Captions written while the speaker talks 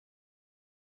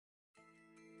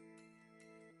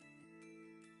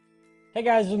Hey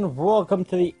guys, and welcome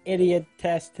to the idiot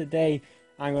test. Today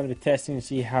I'm going to be testing to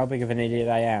see how big of an idiot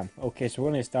I am. Okay, so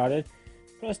when I started,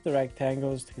 press the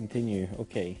rectangles to continue.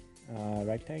 Okay,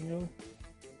 rectangle.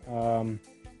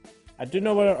 I do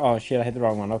know what. Oh shit, I hit the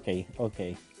wrong one. Okay,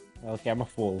 I'm a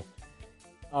fool.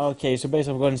 Okay, so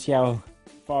basically, I'm going to see how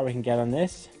far we can get on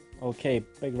this. Okay,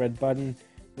 big red button,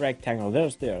 rectangle.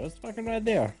 There's there. That's fucking right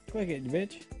there. Click it,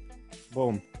 bitch.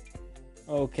 Boom.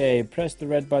 Okay, press the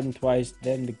red button twice,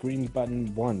 then the green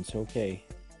button once. Okay.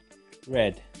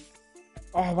 Red.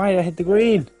 Oh, why did I hit the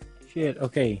green? Shit,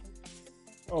 okay.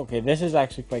 Okay, this is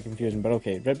actually quite confusing, but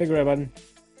okay. Red, big red button.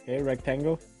 Okay,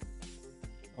 rectangle.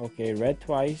 Okay, red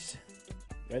twice.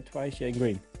 Red twice, yeah,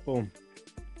 green. Boom.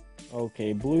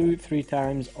 Okay, blue 3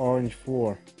 times, orange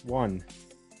 4. 1,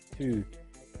 2,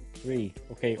 3.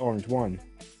 Okay, orange 1.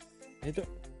 Hit the...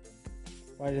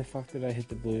 Why the fuck did I hit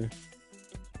the blue?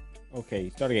 Okay,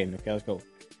 start again. Okay, let's go.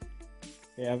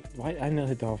 Okay, why I nearly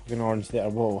hit the fucking orange there.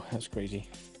 Whoa, that's crazy.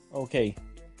 Okay.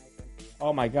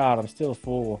 Oh my god, I'm still a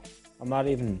fool. I'm not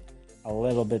even a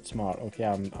little bit smart. Okay,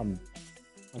 I'm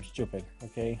stupid.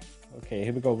 Okay. Okay,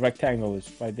 here we go. Rectangle is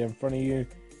right there in front of you.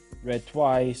 Red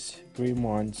twice, green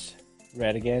once,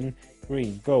 red again,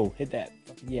 green. Go, hit that.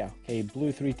 Yeah. Okay,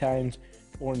 blue 3 times,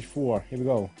 orange 4. Here we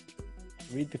go.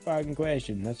 Read the fucking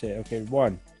question. That's it. Okay,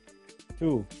 1,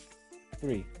 2,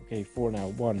 3. Okay, 4 now.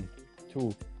 1,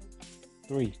 2,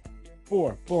 3,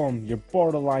 4. Boom. You're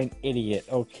borderline idiot.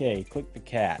 Okay, click the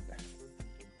cat.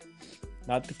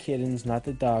 Not the kittens, not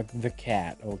the dog, the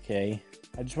cat. Okay.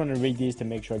 I just want to read these to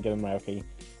make sure I get them right. Okay.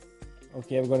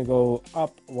 Okay, we're going to go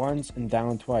up once and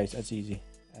down twice. That's easy.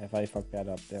 If I fuck that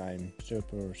up, then I'm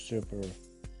super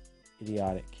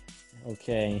idiotic.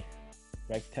 Okay.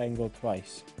 Rectangle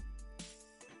twice.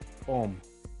 Boom.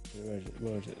 Where is it?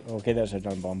 Where is it? Okay, there's a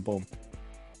done bomb. Boom.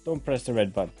 Don't press the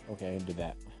red button. Okay, I'll do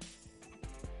that.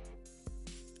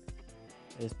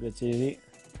 This bit's easy.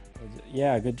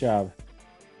 Yeah, good job.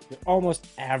 You're almost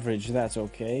average. That's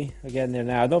okay. Again, there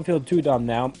now. I don't feel too dumb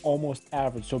now. I'm almost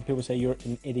average. So people say you're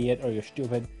an idiot or you're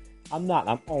stupid. I'm not.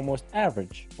 I'm almost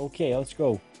average. Okay, let's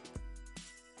go.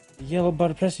 The yellow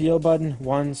button. Press the yellow button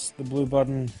once. The blue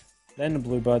button. Then the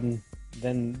blue button.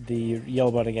 Then the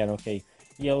yellow button again. Okay.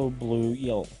 Yellow, blue,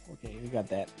 yellow. Okay, we got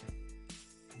that.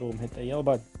 Boom, hit the yellow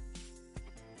button.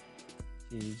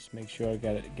 Just make sure I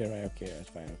got it. Get it right. Okay, that's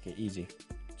fine. Okay, easy.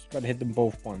 Just gotta hit them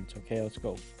both once. Okay, let's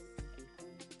go.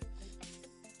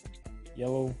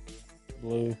 Yellow,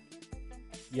 blue,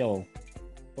 yellow.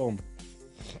 Boom.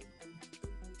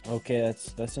 Okay,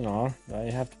 that's an R. Do I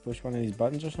have to push one of these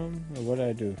buttons or something? Or what did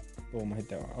I do? Boom, I hit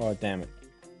that one. Oh, damn it.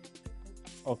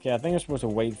 Okay, I think I'm supposed to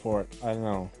wait for it. I don't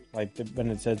know. Like, when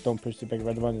it says don't push the big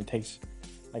red button, it takes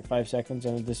like 5 seconds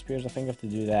and it disappears. I think I have to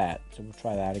do that. So we'll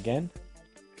try that again.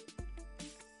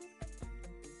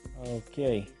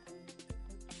 Okay.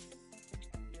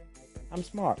 I'm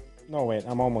smart. No, wait,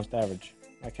 I'm almost average.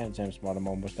 I can't say I'm smart, I'm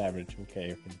almost average.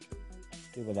 Okay, I can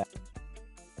deal with that.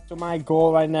 So my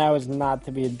goal right now is not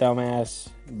to be a dumbass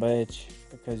bitch.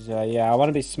 Because, yeah, I want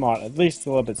to be smart. At least a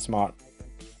little bit smart.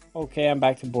 Okay, I'm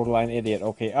back to borderline idiot.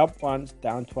 Okay, up once,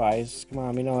 down twice. Come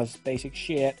on, we know it's basic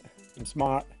shit. I'm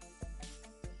smart.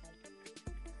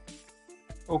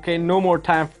 Okay, no more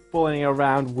time for fooling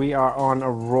around. We are on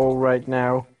a roll right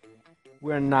now.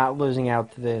 We're not losing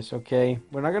out to this, okay?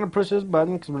 We're not going to push this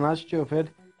button because we're not stupid.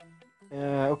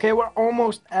 Okay, we're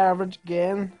almost average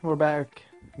again. We're back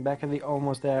at the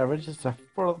almost average. It's the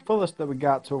fullest that we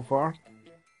got so far.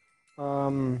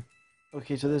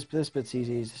 Okay, so this bit's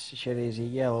easy. This shit easy.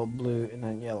 Yellow, blue, and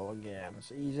then yellow again.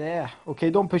 It's easy. Okay,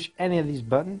 don't push any of these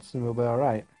buttons, and we'll be all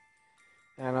right.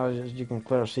 And as you can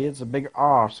clearly see, it's a big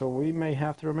R, so we may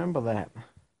have to remember that.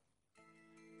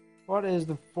 What is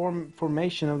the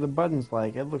formation of the buttons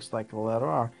like? It looks like a letter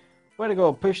R. Way to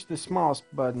go! Push the smallest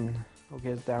button. Okay,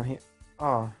 it's down here.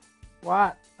 Oh,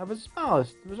 what? That was the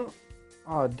smallest.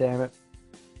 Oh, damn it.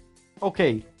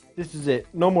 Okay, this is it.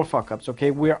 No more fuck-ups,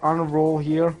 okay? We're on a roll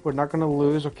here. We're not gonna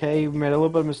lose, okay? We made a little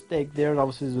bit of a mistake there.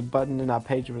 Obviously, the button in that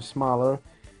page was smaller.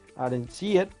 I didn't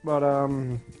see it, but,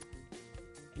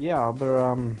 yeah, but,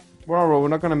 we're on a roll. We're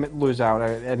not gonna lose out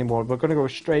anymore. We're gonna go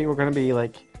straight. We're gonna be,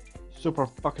 like, super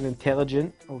fucking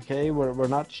intelligent, okay? We're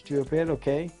not stupid,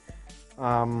 okay?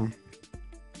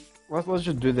 Let's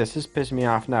just do this. This pisses me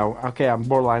off now. Okay, I'm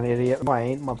borderline idiot. No, I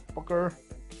ain't, motherfucker.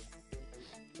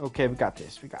 Okay, we got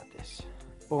this. We got this.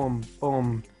 Boom,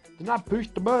 boom. Do not push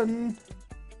the button.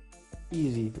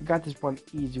 Easy. We got this one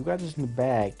easy. We got this in the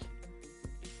bag.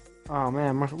 Oh,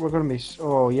 man. We're going to be...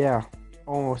 Oh, yeah.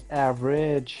 Almost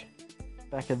average.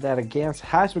 Back at that again. It's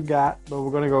highest we got, but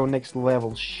we're going to go next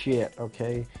level shit,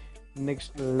 okay?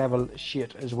 Next level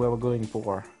shit is where we're going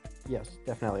for. Yes,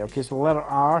 definitely. Okay, so letter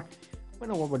R. We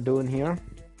know what we're doing here.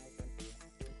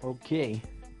 Okay,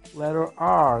 letter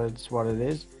R. That's what it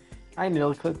is. I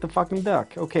nearly clicked the fucking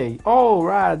duck. Okay. Oh,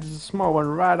 right. There's a small one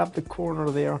right up the corner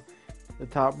there. The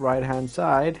top right hand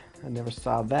side. I never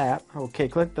saw that. Okay,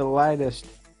 click the lightest.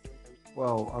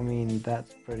 Well, I mean,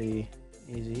 that's pretty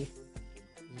easy.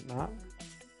 Is it not?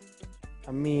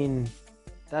 I mean,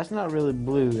 that's not really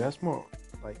blue. That's more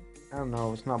like, I don't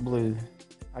know. It's not blue.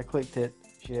 I clicked it.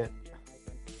 Shit.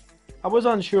 I was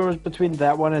unsure between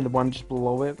that one and the one just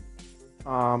below it.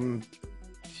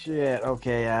 Shit.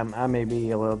 Okay, I may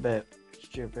be a little bit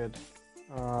stupid.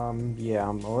 Yeah,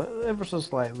 I'm ever so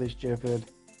slightly stupid.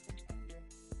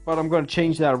 But I'm going to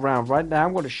change that around. Right now,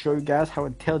 I'm going to show you guys how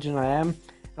intelligent I am. And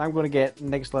I'm going to get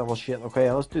next level shit.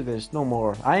 Okay, let's do this. No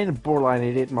more. I ain't a borderline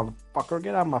idiot, motherfucker.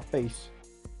 Get out of my face.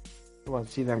 I don't want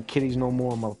to see them kitties no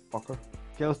more, motherfucker.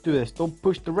 Okay, let's do this. Don't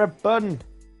push the red button.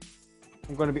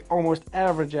 I'm going to be almost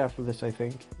average after this, I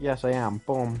think. Yes, I am.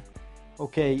 Boom.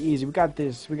 Okay, easy. We got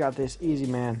this. We got this. Easy,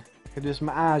 man. I can do this with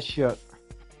my eyes shut.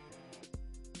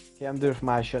 Okay, I'm doing it with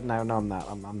my eyes shut now. No, I'm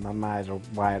not. My eyes are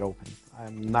wide open.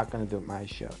 I'm not going to do it with my eyes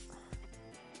shut.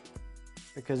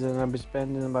 Because then I'll be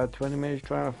spending about 20 minutes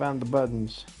trying to find the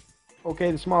buttons.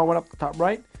 Okay, the small one up the top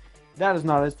right. That is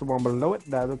not it. It's the one below it.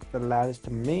 That looks the loudest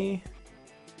to me.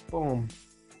 Boom.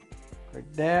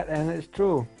 Click that, and it's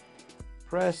true.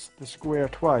 Press the square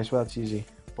twice. Well, that's easy.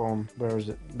 Boom. Where is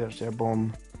it? There's there.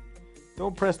 Boom.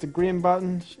 Don't press the green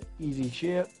buttons. Easy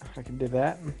shit. I can do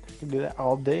that. I can do that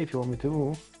all day if you want me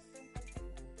to.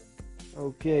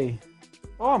 Okay.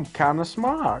 Oh, I'm kind of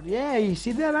smart. Yeah, you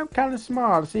see that? I'm kind of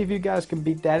smart. See if you guys can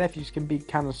beat that. If you can be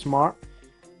kind of smart,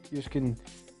 you just can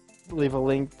leave a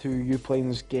link to you playing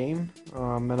this game.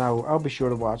 And I'll be sure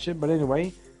to watch it. But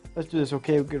anyway, let's do this.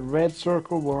 Okay, we get red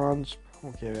circle ones.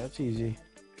 Okay, that's easy.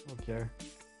 Okay.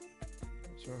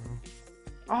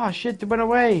 Oh shit, it went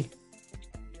away.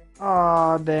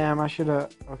 Oh damn, I should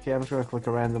have. Okay, I'm just gonna click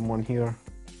a random one here.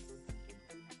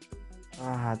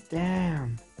 Ah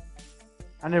damn.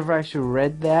 I never actually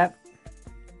read that.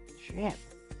 Shit.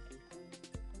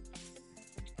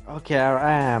 Okay,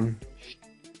 I am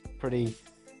pretty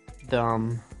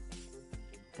dumb.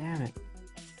 Damn it.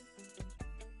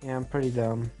 Yeah, I'm pretty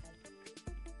dumb.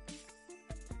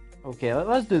 Okay,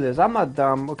 let's do this. I'm not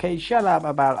dumb, okay? Shut up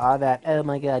about all that. Oh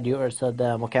my god, you are so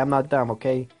dumb. Okay, I'm not dumb,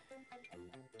 okay?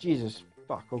 Jesus,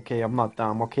 fuck, okay, I'm not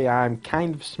dumb. Okay, I'm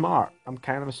kind of smart. I'm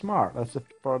kind of smart. That's the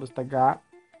furthest I got.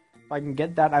 If I can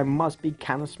get that, I must be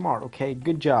kind of smart, okay?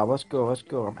 Good job. Let's go, let's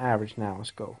go. I'm average now.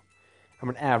 Let's go. I'm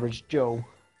an average Joe.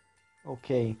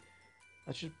 Okay,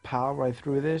 let's just power right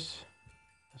through this.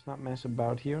 Let's not mess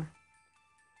about here.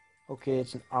 Okay,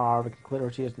 it's an R. We can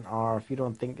clearly see it's an R. If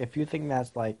you think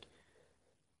that's like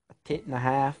a tit and a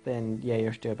half, then yeah,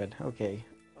 you're stupid. Okay,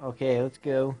 okay, let's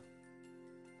go.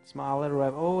 Small letter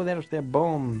F. Oh, there's there.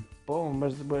 Boom, boom.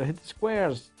 Hit the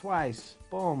squares twice.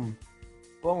 Boom,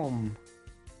 boom.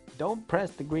 Don't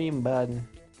press the green button.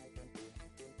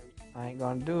 I ain't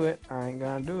gonna do it. I ain't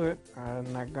gonna do it.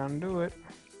 I'm not gonna do it.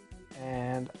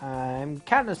 And I'm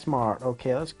kind of smart.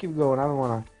 Okay, let's keep going. I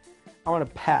want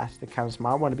to pass the kind of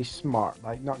smart. I want to be smart.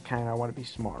 Like, not kind of, I want to be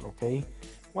smart, okay?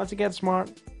 Once I get smart,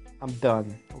 I'm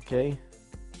done, okay?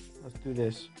 Let's do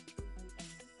this.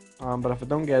 But if I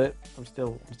don't get it, I'm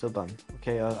still done.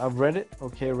 Okay, I've read it.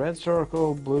 Okay, red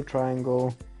circle, blue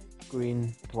triangle,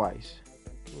 green twice.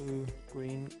 Blue,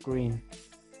 green, green.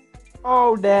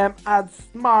 Oh, damn, I'm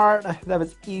smart. That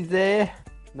was easy.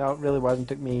 No, it really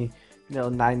wasn't. It took me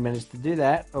 9 minutes to do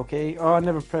that. Okay. Oh, I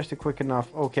never pressed it quick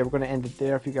enough. Okay, we're going to end it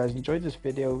there. If you guys enjoyed this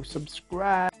video,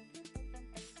 subscribe.